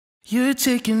You're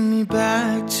taking me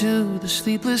back to the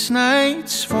sleepless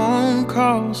nights, phone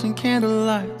calls and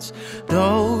candlelights.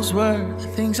 Those were the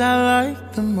things I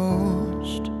liked the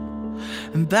most.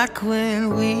 And back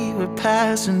when we were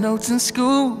passing notes in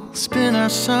school, spend our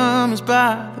summers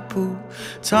by the pool,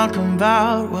 talking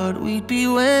about what we'd be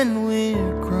when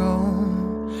we're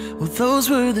grown. Well, those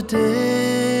were the days.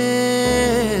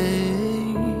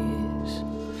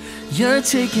 You're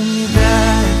taking me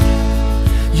back.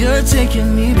 You're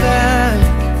taking me back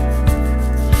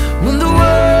when the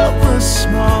world was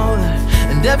smaller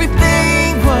and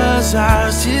everything was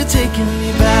ours. You're taking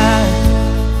me back.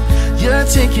 You're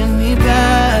taking me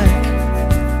back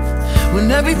when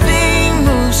everything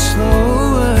moves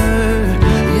slower.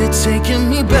 You're taking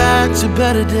me back to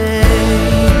better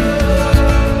days.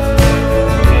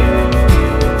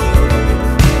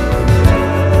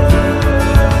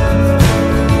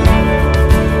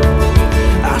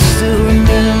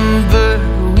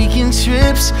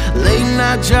 Trips, late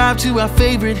night drive to our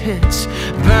favorite hits,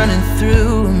 burning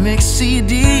through a mixed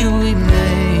CD we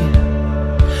made.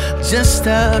 Just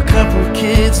a couple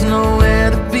kids,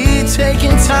 nowhere to be,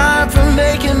 taking time for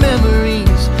making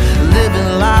memories,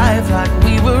 living life like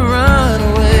we were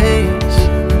runaways.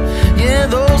 Yeah,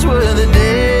 those were the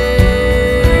days.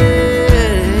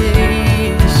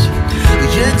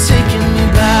 You're taking me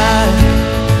back.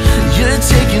 You're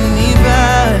taking me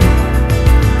back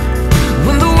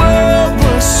when the world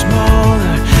was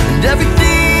smaller and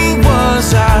everything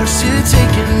was ours. You're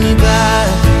taking me back.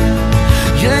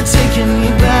 You're taking me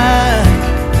back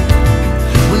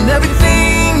when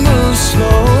everything moves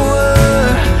slower.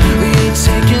 You're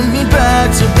taking me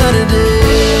back to better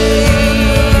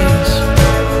days.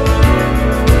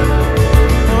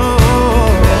 Oh.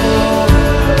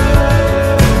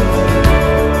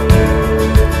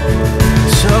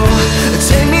 So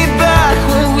take me back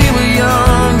when we were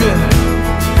younger,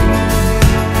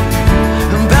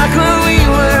 back when we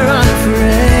were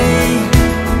unafraid,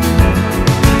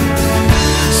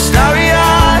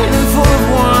 starry-eyed and full of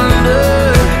wonder.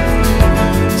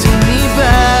 Take me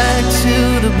back to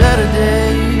the better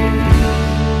days.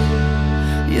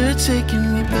 You're taking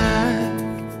me back.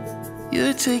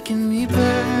 You're taking me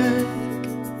back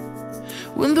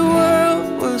when the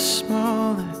world was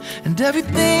smaller and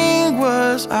everything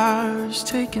was ours.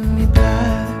 Taking me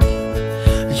back.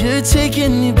 You're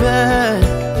taking me back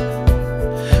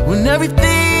when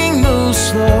everything moves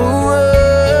slower.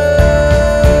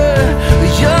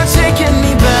 You're taking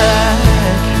me back.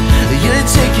 You're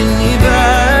taking me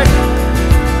back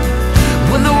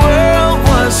when the world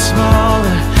was small